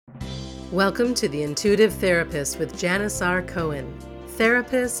Welcome to The Intuitive Therapist with Janis Cohen,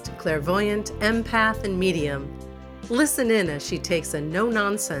 therapist, clairvoyant, empath, and medium. Listen in as she takes a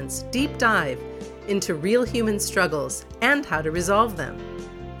no-nonsense deep dive into real human struggles and how to resolve them.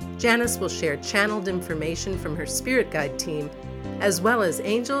 Janis will share channeled information from her spirit guide team, as well as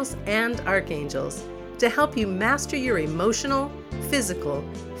angels and archangels, to help you master your emotional, physical,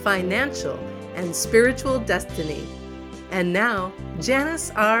 financial, and spiritual destiny. And now,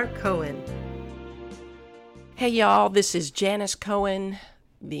 Janis R. Cohen. Hey y'all, this is Janis Cohen,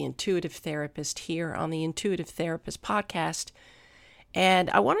 the Intuitive Therapist, here on the Intuitive Therapist podcast. And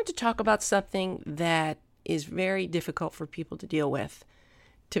I wanted to talk about something that is very difficult for people to deal with.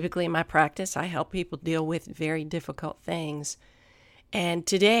 Typically in my practice, I help people deal with very difficult things. And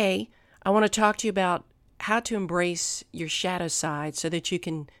today, I want to talk to you about how to embrace your shadow side so that you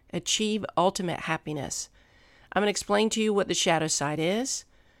can achieve ultimate happiness. I'm going to explain to you what the shadow side is,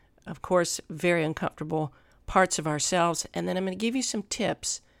 of course, very uncomfortable parts of ourselves, and then I'm going to give you some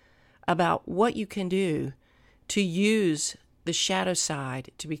tips about what you can do to use the shadow side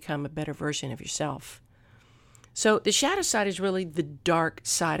to become a better version of yourself. So the shadow side is really the dark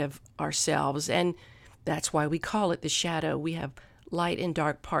side of ourselves, and that's why we call it the shadow. We have light and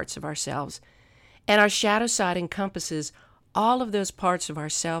dark parts of ourselves, and our shadow side encompasses all of those parts of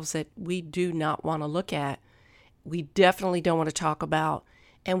ourselves that we do not want to look at. We definitely don't want to talk about,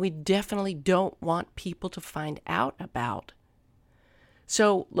 and we definitely don't want people to find out about.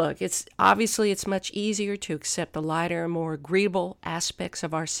 So look, it's much easier to accept the lighter and more agreeable aspects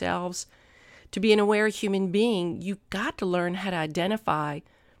of ourselves. To be an aware human being, you've got to learn how to identify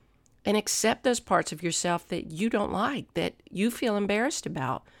and accept those parts of yourself that you don't like, that you feel embarrassed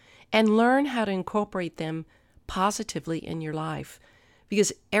about, and learn how to incorporate them positively in your life,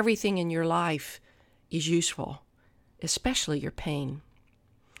 because everything in your life is useful, especially your pain.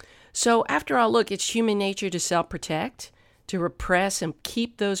 So after all, look, it's human nature to self-protect, to repress and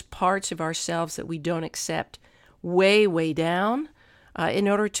keep those parts of ourselves that we don't accept way, way down in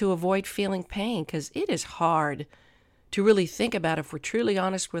order to avoid feeling pain, because it is hard to really think about, if we're truly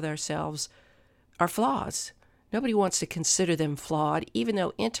honest with ourselves, our flaws. Nobody wants to consider them flawed, even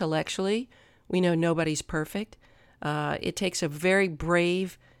though intellectually we know nobody's perfect. It takes a very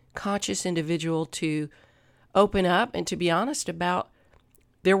brave, conscious individual to open up and to be honest about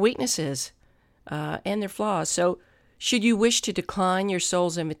their weaknesses and their flaws. So should you wish to decline your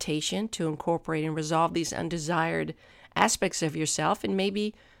soul's invitation to incorporate and resolve these undesired aspects of yourself, and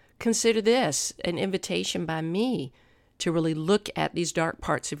maybe consider this an invitation by me to really look at these dark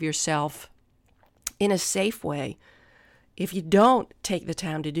parts of yourself in a safe way. If you don't take the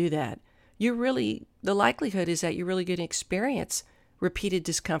time to do that, the likelihood is that you're really going to experience repeated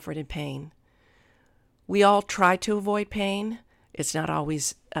discomfort and pain. We all try to avoid pain. It's not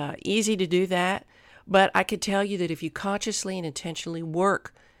always easy to do that, but I could tell you that if you consciously and intentionally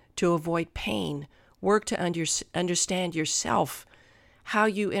work to avoid pain, work to understand yourself, how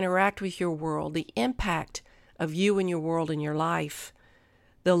you interact with your world, the impact of you and your world and your life,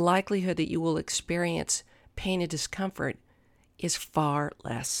 the likelihood that you will experience pain and discomfort is far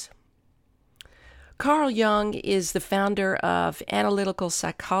less. Carl Jung is the founder of analytical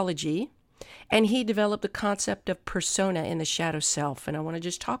psychology, and he developed the concept of persona in the shadow self, and I want to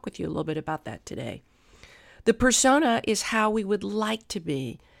just talk with you a little bit about that today. The persona is how we would like to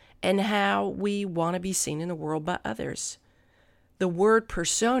be and how we want to be seen in the world by others. The word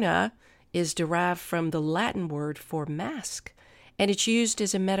persona is derived from the Latin word for mask, and it's used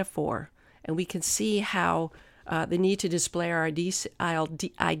as a metaphor, and we can see how the need to display our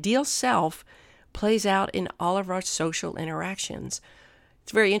ideal self plays out in all of our social interactions.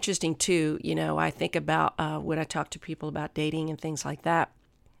 It's very interesting, too. I think about when I talk to people about dating and things like that,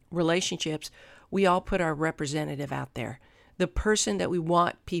 relationships, we all put our representative out there, the person that we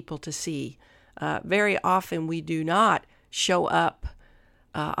want people to see. Very often we do not show up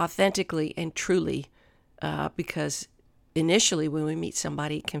authentically and truly because initially when we meet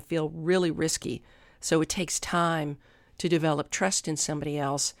somebody, it can feel really risky. So it takes time to develop trust in somebody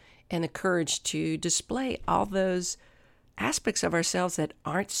else and the courage to display all those aspects of ourselves that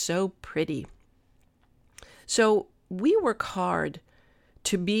aren't so pretty. So we work hard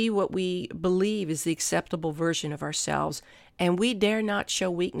to be what we believe is the acceptable version of ourselves, and we dare not show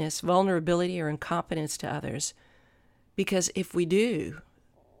weakness, vulnerability, or incompetence to others, because if we do,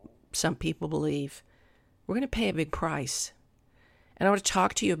 some people believe, we're going to pay a big price. And I want to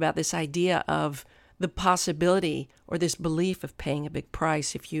talk to you about this idea of the possibility or this belief of paying a big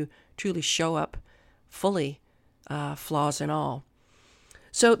price if you truly show up fully, flaws and all.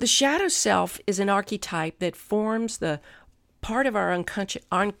 So the shadow self is an archetype that forms the part of our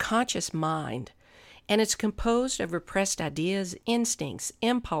unconscious mind, and it's composed of repressed ideas, instincts,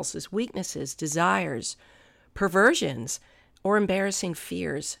 impulses, weaknesses, desires, perversions, or embarrassing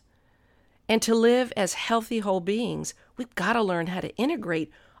fears. And to live as healthy whole beings, we've got to learn how to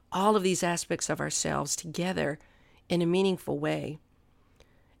integrate all of these aspects of ourselves together in a meaningful way.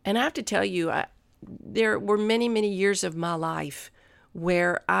 And I have to tell you, there were many, many years of my life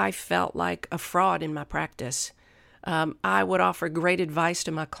where I felt like a fraud in my practice. I would offer great advice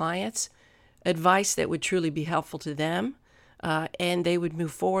to my clients, advice that would truly be helpful to them, and they would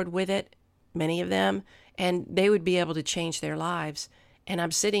move forward with it, many of them, and they would be able to change their lives. And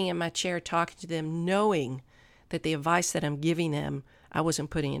I'm sitting in my chair talking to them, knowing that the advice that I'm giving them, I wasn't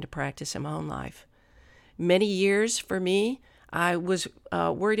putting into practice in my own life. Many years for me, I was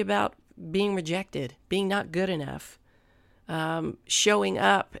worried about being rejected, being not good enough, showing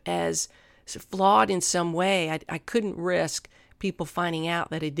up as flawed in some way. I couldn't risk people finding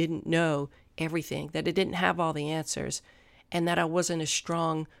out that I didn't know everything, that I didn't have all the answers, and that I wasn't a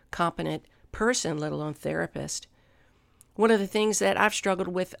strong, competent person, let alone therapist. One of the things that I've struggled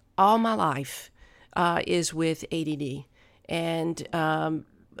with all my life is with ADD. And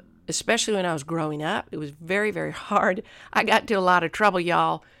especially when I was growing up, it was very, very hard. I got into a lot of trouble,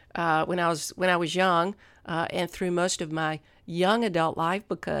 y'all, when I was young and through most of my young adult life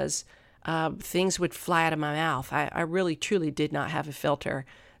because things would fly out of my mouth. I really, truly did not have a filter.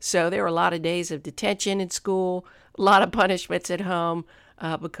 So there were a lot of days of detention in school, a lot of punishments at home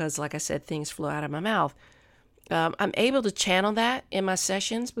because, like I said, things flew out of my mouth. I'm able to channel that in my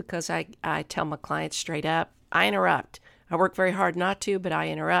sessions because I tell my clients straight up, I interrupt. I work very hard not to, but I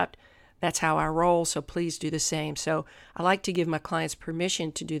interrupt. That's how I roll, so please do the same. So I like to give my clients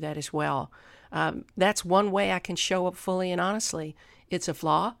permission to do that as well. That's one way I can show up fully and honestly. It's a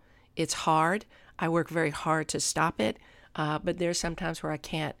flaw. It's hard. I work very hard to stop it, but there's some times where I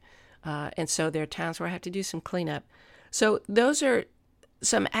can't. And so there are times where I have to do some cleanup. So those are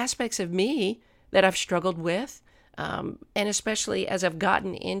some aspects of me that I've struggled with, and especially as I've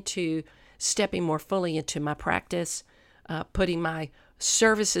gotten into stepping more fully into my practice, putting my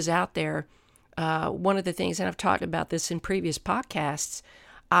services out there. One of the things, and I've talked about this in previous podcasts,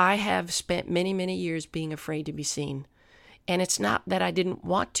 I have spent many, many years being afraid to be seen. And it's not that I didn't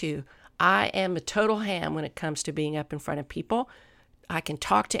want to. I am a total ham when it comes to being up in front of people. I can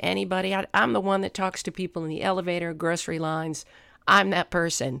talk to anybody. I'm the one that talks to people in the elevator, grocery lines. I'm that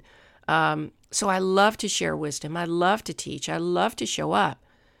person. So I love to share wisdom. I love to teach. I love to show up.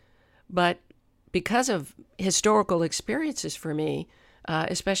 But because of historical experiences for me,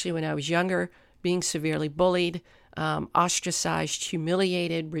 especially when I was younger, being severely bullied, ostracized,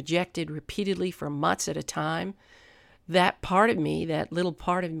 humiliated, rejected repeatedly for months at a time, that part of me, that little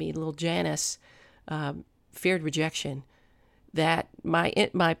part of me, little Janis, feared rejection. That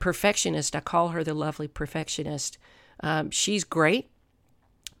my perfectionist, I call her the lovely perfectionist, she's great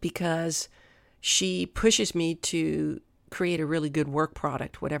because she pushes me to create a really good work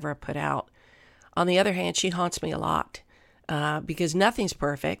product, whatever I put out. On the other hand, she haunts me a lot because nothing's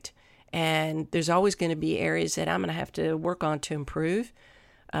perfect, and there's always going to be areas that I'm going to have to work on to improve.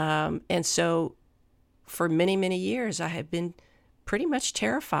 And so for many, many years, I have been pretty much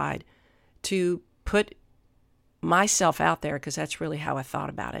terrified to put myself out there because that's really how I thought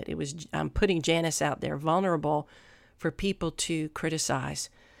about it. I'm putting Janis out there, vulnerable for people to criticize.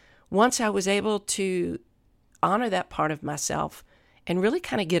 Once I was able to honor that part of myself and really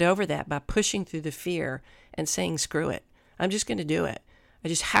kind of get over that by pushing through the fear and saying, screw it, I'm just going to do it. I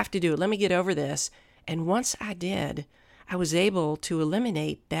just have to do it. Let me get over this. And once I did, I was able to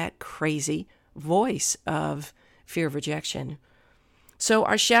eliminate that crazy voice of fear of rejection. So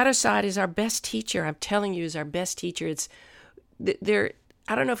our shadow side is our best teacher. I'm telling you, is our best teacher. It's there.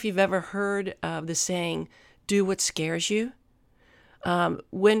 I don't know if you've ever heard of the saying, do what scares you.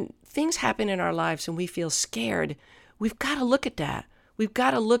 When things happen in our lives and we feel scared, we've got to look at that. We've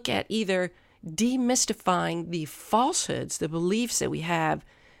got to look at either demystifying the falsehoods, the beliefs that we have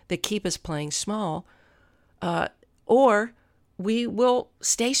that keep us playing small, or we will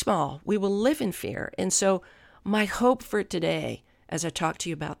stay small. We will live in fear. And so my hope for today, as I talk to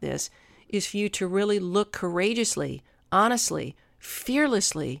you about this, is for you to really look courageously, honestly,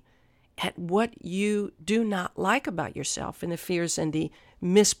 fearlessly at what you do not like about yourself and the fears and the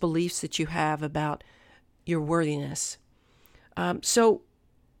misbeliefs that you have about your worthiness. So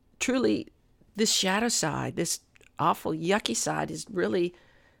truly, this shadow side, this awful, yucky side is really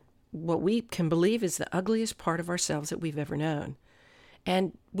what we can believe is the ugliest part of ourselves that we've ever known.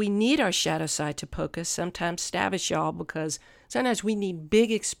 And we need our shadow side to poke us, sometimes stab us, y'all, because sometimes we need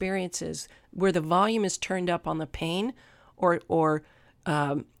big experiences where the volume is turned up on the pain or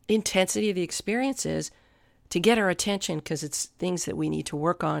intensity of the experiences to get our attention, because it's things that we need to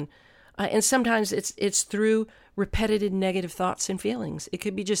work on. And sometimes it's through repetitive negative thoughts and feelings. It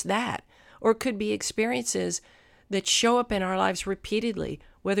could be just that, or it could be experiences that show up in our lives repeatedly,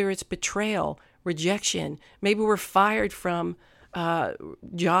 whether it's betrayal, rejection. Maybe we're fired from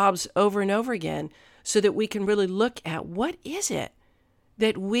jobs over and over again, so that we can really look at what is it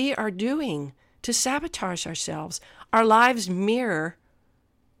that we are doing to sabotage ourselves. Our lives mirror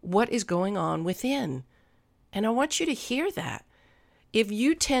what is going on within. And I want you to hear that. If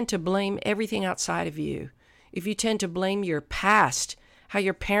you tend to blame everything outside of you, if you tend to blame your past, how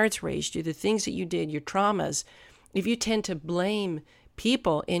your parents raised you, the things that you did, your traumas, if you tend to blame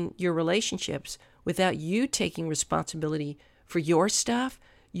people in your relationships without you taking responsibility for your stuff,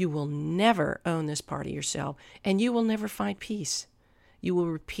 you will never own this part of yourself, and you will never find peace. You will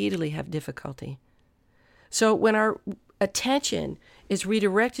repeatedly have difficulty. So when our attention is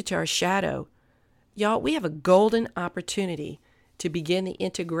redirected to our shadow, y'all, we have a golden opportunity to begin the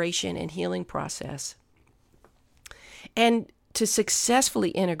integration and healing process. And to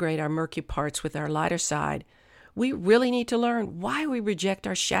successfully integrate our murky parts with our lighter side, we really need to learn why we reject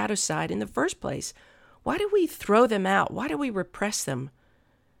our shadow side in the first place. Why do we throw them out? Why do we repress them?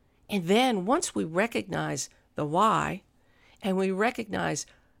 And then once we recognize the why, and we recognize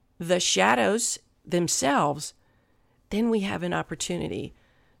the shadows themselves, then we have an opportunity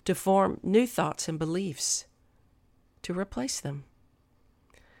to form new thoughts and beliefs to replace them.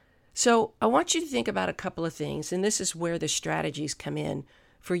 So I want you to think about a couple of things, and this is where the strategies come in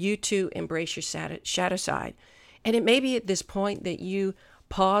for you to embrace your shadow side. And it may be at this point that you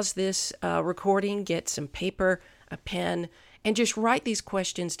pause this recording, get some paper, a pen, and just write these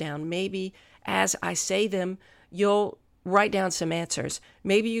questions down. Maybe as I say them, you'll write down some answers.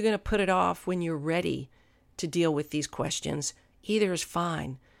 Maybe you're going to put it off when you're ready to deal with these questions. Either is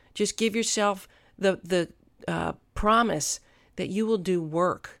fine. Just give yourself the promise that you will do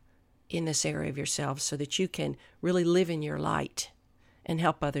work in this area of yourself so that you can really live in your light and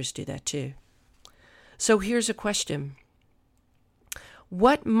help others do that too. So here's a question.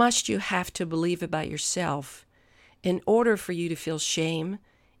 What must you have to believe about yourself in order for you to feel shame,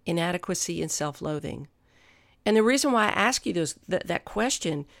 inadequacy, and self-loathing? And the reason why I ask you that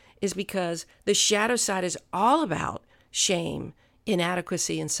question is because the shadow side is all about shame,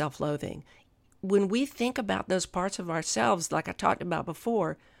 inadequacy, and self-loathing. When we think about those parts of ourselves, like I talked about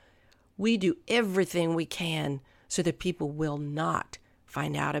before, we do everything we can so that people will not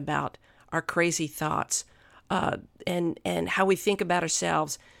find out about our crazy thoughts and how we think about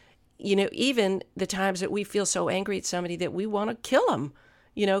ourselves. You know, even the times that we feel so angry at somebody that we want to kill them.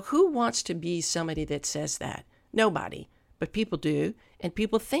 You know, who wants to be somebody that says that? Nobody. But people do, and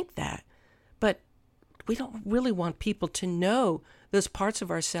people think that. But we don't really want people to know those parts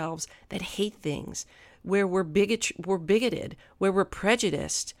of ourselves that hate things, where we're bigoted, where we're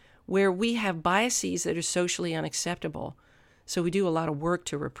prejudiced, where we have biases that are socially unacceptable. So we do a lot of work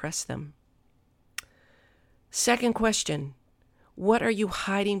to repress them. Second question, what are you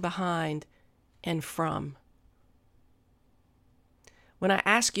hiding behind and from? When I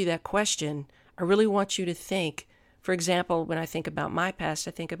ask you that question, I really want you to think. For example, when I think about my past,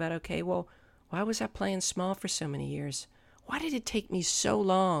 I think about, okay, well, why was I playing small for so many years? Why did it take me so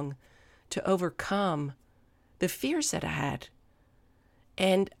long to overcome the fears that I had?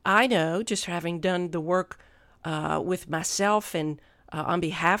 And I know, just having done the work with myself and on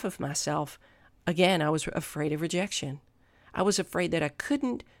behalf of myself, again, I was afraid of rejection. I was afraid that I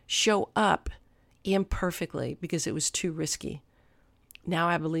couldn't show up imperfectly because it was too risky. Now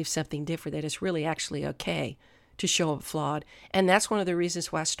I believe something different, that it's really actually okay to show up flawed. And that's one of the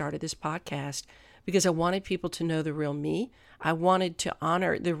reasons why I started this podcast, because I wanted people to know the real me. I wanted to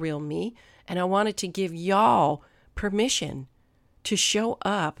honor the real me. And I wanted to give y'all permission to show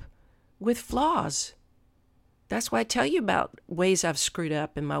up with flaws. That's why I tell you about ways I've screwed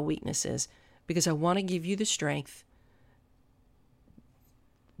up and my weaknesses, because I want to give you the strength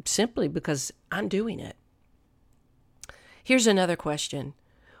simply because I'm doing it. Here's another question.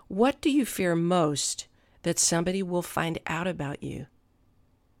 What do you fear most that somebody will find out about you?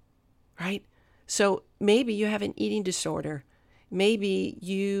 Right? So maybe you have an eating disorder. Maybe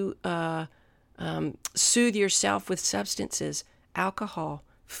you soothe yourself with substances, alcohol,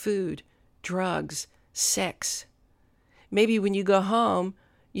 food, drugs, sex. Maybe when you go home,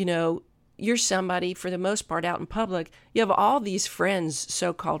 you know, you're somebody, for the most part, out in public. You have all these friends,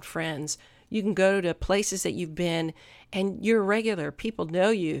 so-called friends. You can go to places that you've been, and you're regular. People know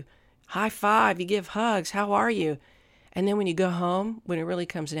you. High five, you give hugs. How are you? And then when you go home, when it really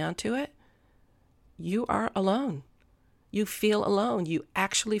comes down to it, you are alone. You feel alone. You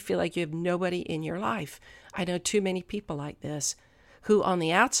actually feel like you have nobody in your life. I know too many people like this who on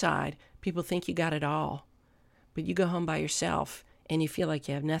the outside, people think you got it all, but you go home by yourself and you feel like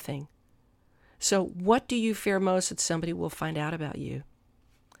you have nothing. So what do you fear most that somebody will find out about you?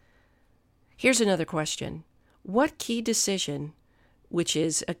 Here's another question. What key decision, which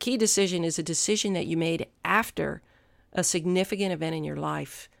is a key decision is a decision that you made after a significant event in your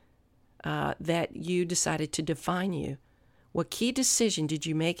life that you decided to define you. What key decision did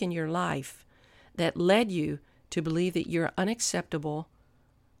you make in your life that led you to believe that you're unacceptable,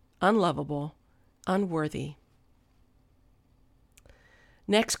 unlovable, unworthy?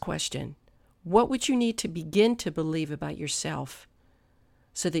 Next question. What would you need to begin to believe about yourself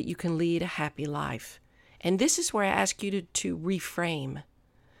so that you can lead a happy life? And this is where I ask you to reframe.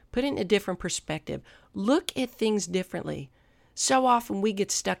 Put it in a different perspective. Look at things differently. So often we get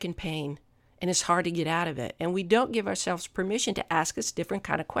stuck in pain and it's hard to get out of it. And we don't give ourselves permission to ask us different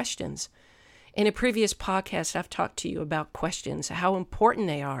kind of questions. In a previous podcast, I've talked to you about questions, how important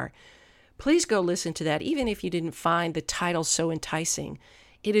they are. Please go listen to that, even if you didn't find the title so enticing.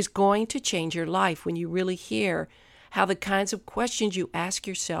 It is going to change your life when you really hear how the kinds of questions you ask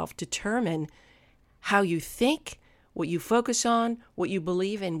yourself determine how you think, what you focus on, what you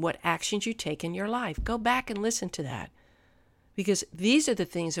believe, and what actions you take in your life. Go back and listen to that. Because these are the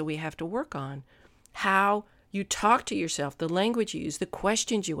things that we have to work on. How you talk to yourself, the language you use, the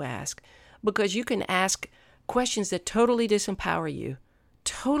questions you ask. Because you can ask questions that totally disempower you,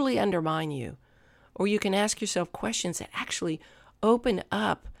 totally undermine you. Or you can ask yourself questions that actually open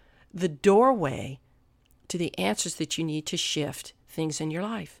up the doorway to the answers that you need to shift things in your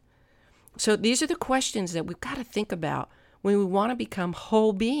life. So these are the questions that we've got to think about when we want to become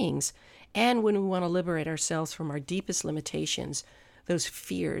whole beings and when we want to liberate ourselves from our deepest limitations, those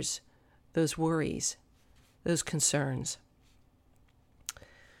fears, those worries, those concerns.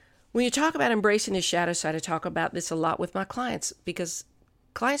 When you talk about embracing the shadow side, I talk about this a lot with my clients because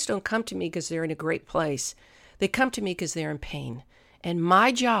clients don't come to me because they're in a great place. They come to me because they're in pain. And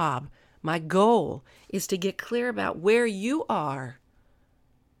my job, my goal, is to get clear about where you are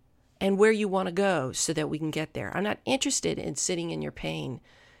and where you want to go so that we can get there. I'm not interested in sitting in your pain.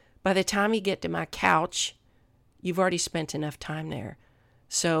 By the time you get to my couch, you've already spent enough time there.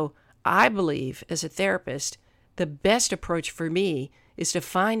 So I believe, as a therapist, the best approach for me is to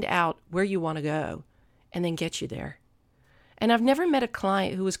find out where you want to go and then get you there. And I've never met a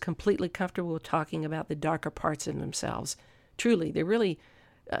client who was completely comfortable with talking about the darker parts of themselves. Truly, they really,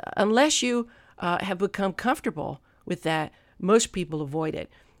 unless you have become comfortable with that, most people avoid it.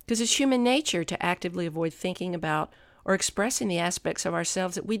 Because it's human nature to actively avoid thinking about or expressing the aspects of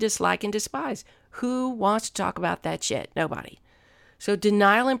ourselves that we dislike and despise. Who wants to talk about that shit? Nobody. So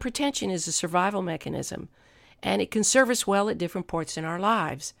denial and pretension is a survival mechanism, and it can serve us well at different points in our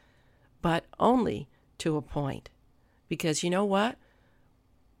lives, but only to a point. Because you know what?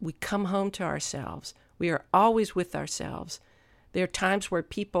 We come home to ourselves. We are always with ourselves. There are times where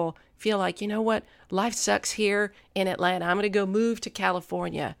people feel like, you know what? Life sucks here in Atlanta. I'm going to go move to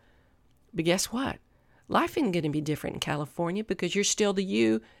California. But guess what? Life isn't going to be different in California because you're still the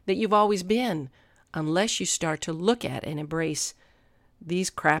you that you've always been, unless you start to look at and embrace these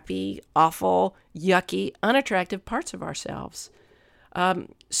crappy, awful, yucky, unattractive parts of ourselves.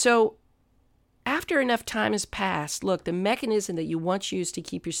 So after enough time has passed, look, the mechanism that you once used to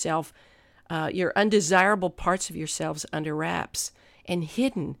keep yourself, your undesirable parts of yourselves under wraps and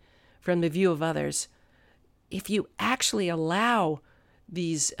hidden from the view of others, if you actually allow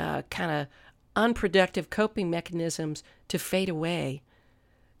these kind of unproductive coping mechanisms to fade away,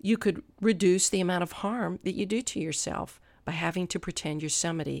 you could reduce the amount of harm that you do to yourself by having to pretend you're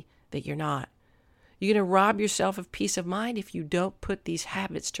somebody that you're not. You're going to rob yourself of peace of mind if you don't put these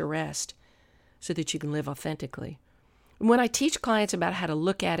habits to rest so that you can live authentically. And when I teach clients about how to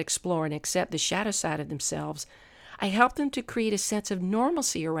look at, explore, and accept the shadow side of themselves, I help them to create a sense of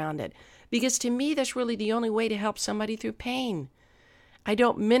normalcy around it, because to me, that's really the only way to help somebody through pain. I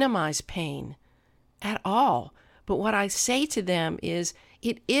don't minimize pain at all. But what I say to them is,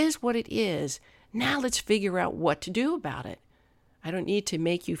 it is what it is. Now let's figure out what to do about it. I don't need to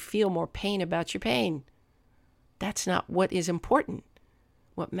make you feel more pain about your pain. That's not what is important.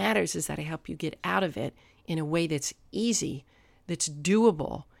 What matters is that I help you get out of it in a way that's easy, that's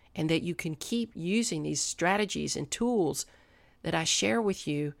doable, and that you can keep using these strategies and tools that I share with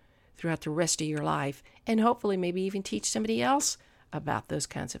you throughout the rest of your life, and hopefully maybe even teach somebody else about those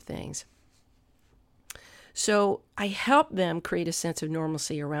kinds of things. So I help them create a sense of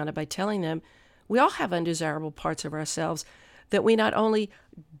normalcy around it by telling them we all have undesirable parts of ourselves that we not only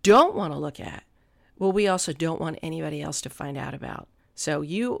don't want to look at, well, we also don't want anybody else to find out about. So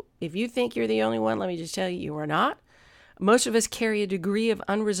if you think you're the only one, let me just tell you, you are not. Most of us carry a degree of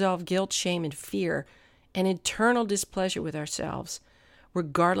unresolved guilt, shame, and fear, and internal displeasure with ourselves,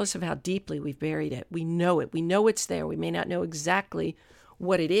 regardless of how deeply we've buried it. We know it. We know it's there. We may not know exactly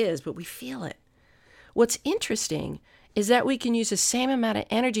what it is, but we feel it. What's interesting is that we can use the same amount of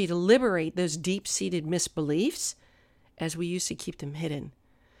energy to liberate those deep-seated misbeliefs as we used to keep them hidden.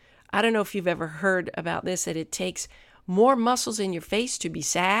 I don't know if you've ever heard about this, that it takes more muscles in your face to be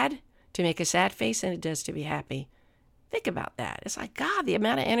sad, to make a sad face, than it does to be happy. Think about that. It's like, God, the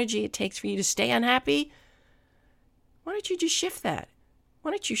amount of energy it takes for you to stay unhappy. Why don't you just shift that?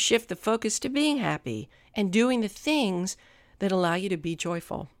 Why don't you shift the focus to being happy and doing the things that allow you to be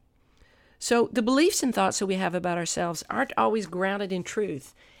joyful? So the beliefs and thoughts that we have about ourselves aren't always grounded in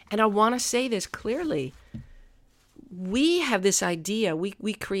truth. And I want to say this clearly. We have this idea,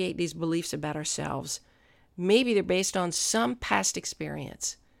 we create these beliefs about ourselves. Maybe they're based on some past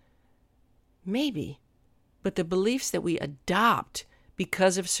experience. Maybe. But the beliefs that we adopt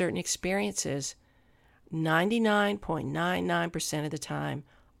because of certain experiences, 99.99% of the time,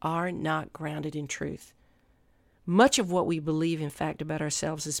 are not grounded in truth. Much of what we believe, in fact, about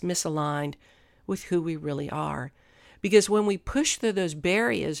ourselves is misaligned with who we really are. Because when we push through those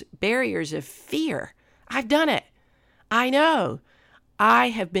barriers of fear, I've done it. I know. I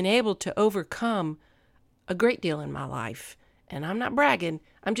have been able to overcome a great deal in my life. And I'm not bragging.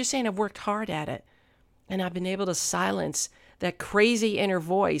 I'm just saying I've worked hard at it. And I've been able to silence that crazy inner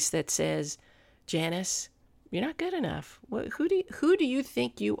voice that says, Janis, you're not good enough. Who do you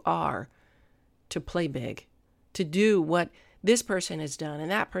think you are to play big, to do what this person has done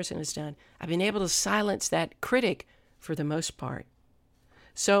and that person has done? I've been able to silence that critic for the most part.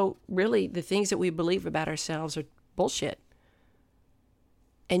 So really, the things that we believe about ourselves are bullshit.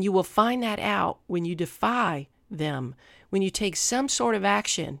 And you will find that out when you defy them, when you take some sort of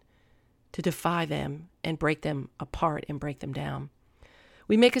action to defy them and break them apart and break them down.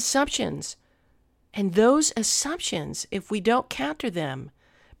 We make assumptions, and those assumptions, if we don't counter them,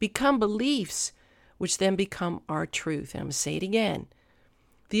 become beliefs, which then become our truth. And I'm going to say it again.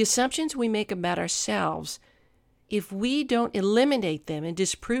 The assumptions we make about ourselves, if we don't eliminate them and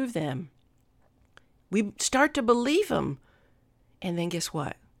disprove them, we start to believe them. And then guess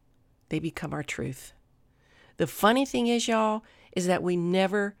what? They become our truth. The funny thing is, y'all, is that we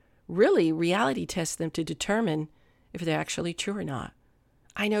never really reality test them to determine if they're actually true or not.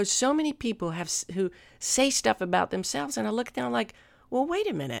 I know so many people who say stuff about themselves, and I look at them like, well, wait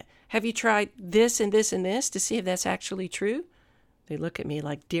a minute. Have you tried this and this and this to see if that's actually true? They look at me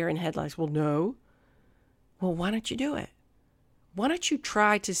like deer in headlights. Well, no. Well, why don't you do it? Why don't you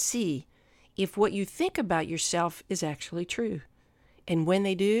try to see if what you think about yourself is actually true? And when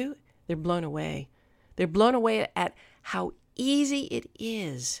they do, they're blown away. They're blown away at how easy it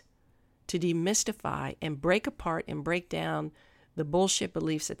is to demystify and break apart and break down the bullshit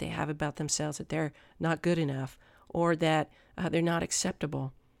beliefs that they have about themselves, that they're not good enough or that they're not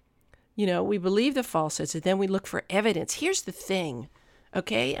acceptable. You know, we believe the falsehoods and then we look for evidence. Here's the thing,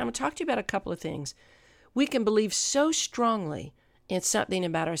 okay? I'm going to talk to you about a couple of things. We can believe so strongly in something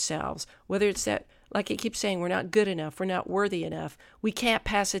about ourselves, whether it's that, like it keeps saying, we're not good enough, we're not worthy enough, we can't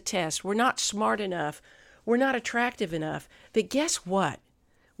pass a test, we're not smart enough, we're not attractive enough, that guess what?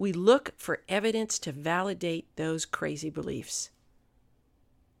 We look for evidence to validate those crazy beliefs.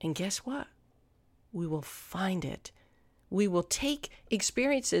 And guess what? We will find it. We will take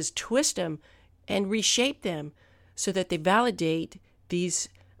experiences, twist them, and reshape them so that they validate these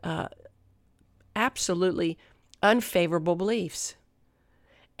absolutely unfavorable beliefs.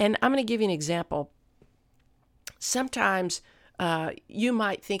 And I'm going to give you an example. Sometimes you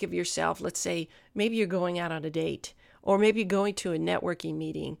might think of yourself, let's say, maybe you're going out on a date, or maybe you're going to a networking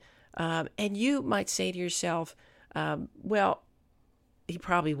meeting, and you might say to yourself, well, he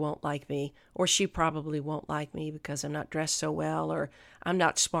probably won't like me, or she probably won't like me because I'm not dressed so well, or I'm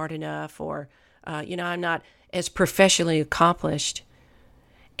not smart enough, or, I'm not as professionally accomplished.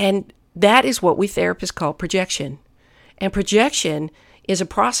 And that is what we therapists call projection. And projection is a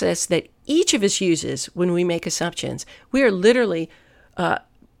process that each of us uses when we make assumptions. We are literally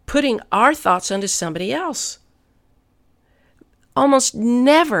putting our thoughts onto somebody else. Almost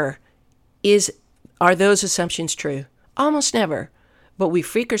never are those assumptions true. Almost never. But we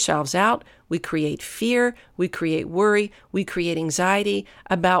freak ourselves out. We create fear. We create worry. We create anxiety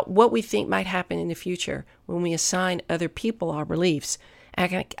about what we think might happen in the future when we assign other people our beliefs.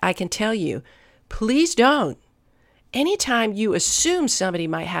 I can tell you, please don't. Anytime you assume somebody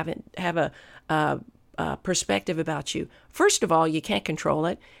might have a perspective about you, first of all, you can't control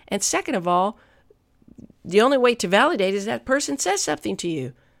it. And second of all, the only way to validate is that person says something to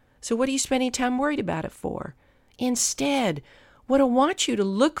you. So what are you spending time worried about it for? Instead, what I want you to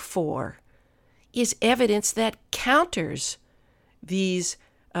look for is evidence that counters these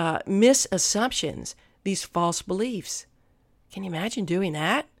misassumptions, these false beliefs. Can you imagine doing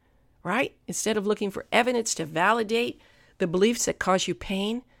that, right? Instead of looking for evidence to validate the beliefs that cause you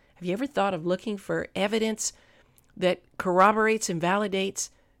pain, have you ever thought of looking for evidence that corroborates and validates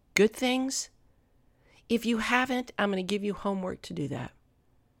good things? If you haven't, I'm going to give you homework to do that.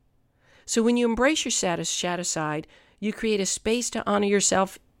 So when you embrace your shadow side, you create a space to honor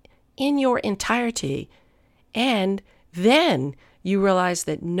yourself in your entirety. And then you realize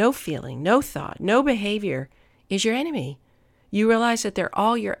that no feeling, no thought, no behavior is your enemy. You realize that they're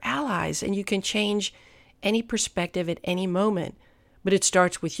all your allies, and you can change any perspective at any moment. But it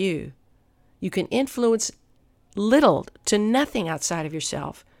starts with you. You can influence little to nothing outside of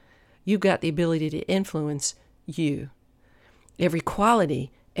yourself. You've got the ability to influence you. Every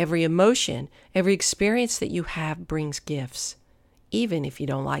quality, every emotion, every experience that you have brings gifts, even if you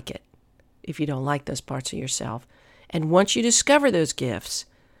don't like it, if you don't like those parts of yourself. And once you discover those gifts,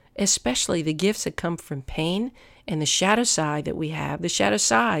 especially the gifts that come from pain and the shadow side that we have, the shadow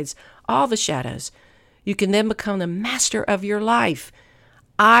sides, all the shadows, you can then become the master of your life.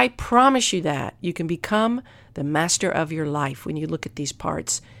 I promise you that. You can become the master of your life when you look at these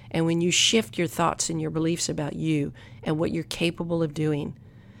parts and when you shift your thoughts and your beliefs about you and what you're capable of doing.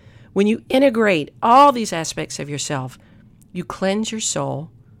 When you integrate all these aspects of yourself, you cleanse your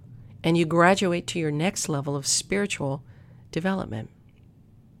soul and you graduate to your next level of spiritual development.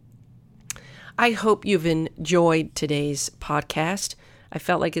 I hope you've enjoyed today's podcast. I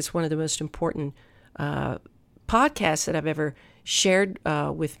felt like it's one of the most important podcasts that I've ever shared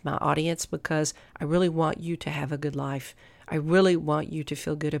with my audience, because I really want you to have a good life. I really want you to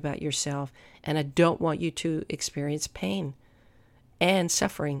feel good about yourself, and I don't want you to experience pain and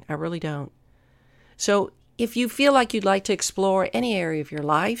suffering. I really don't. So if you feel like you'd like to explore any area of your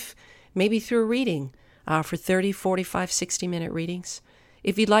life, maybe through a reading for 30, 45, 60-minute readings,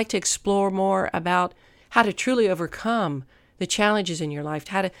 if you'd like to explore more about how to truly overcome the challenges in your life,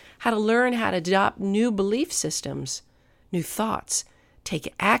 how to learn how to adopt new belief systems, new thoughts,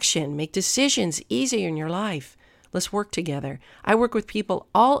 take action, make decisions easier in your life, let's work together. I work with people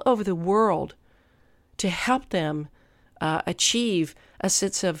all over the world to help them achieve a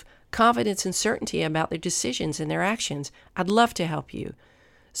sense of confidence and certainty about their decisions and their actions. I'd love to help you.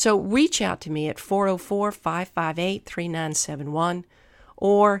 So reach out to me at 404-558-3971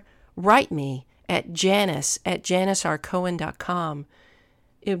 or write me at janisrcohen.com.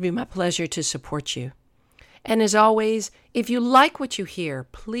 It would be my pleasure to support you. And as always, if you like what you hear,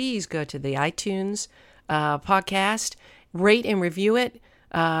 please go to the iTunes podcast, rate and review it.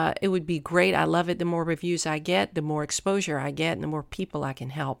 It would be great. I love it. The more reviews I get, the more exposure I get, and the more people I can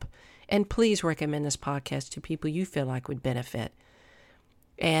help. And please recommend this podcast to people you feel like would benefit.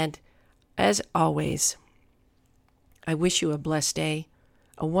 And as always, I wish you a blessed day,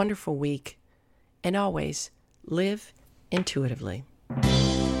 a wonderful week, and always live intuitively.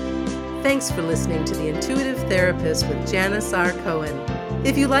 Thanks for listening to The Intuitive Therapist with Janis R. Cohen.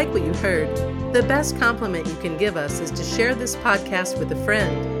 If you like what you heard, the best compliment you can give us is to share this podcast with a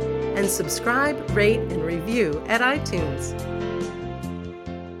friend and subscribe, rate, and review at iTunes.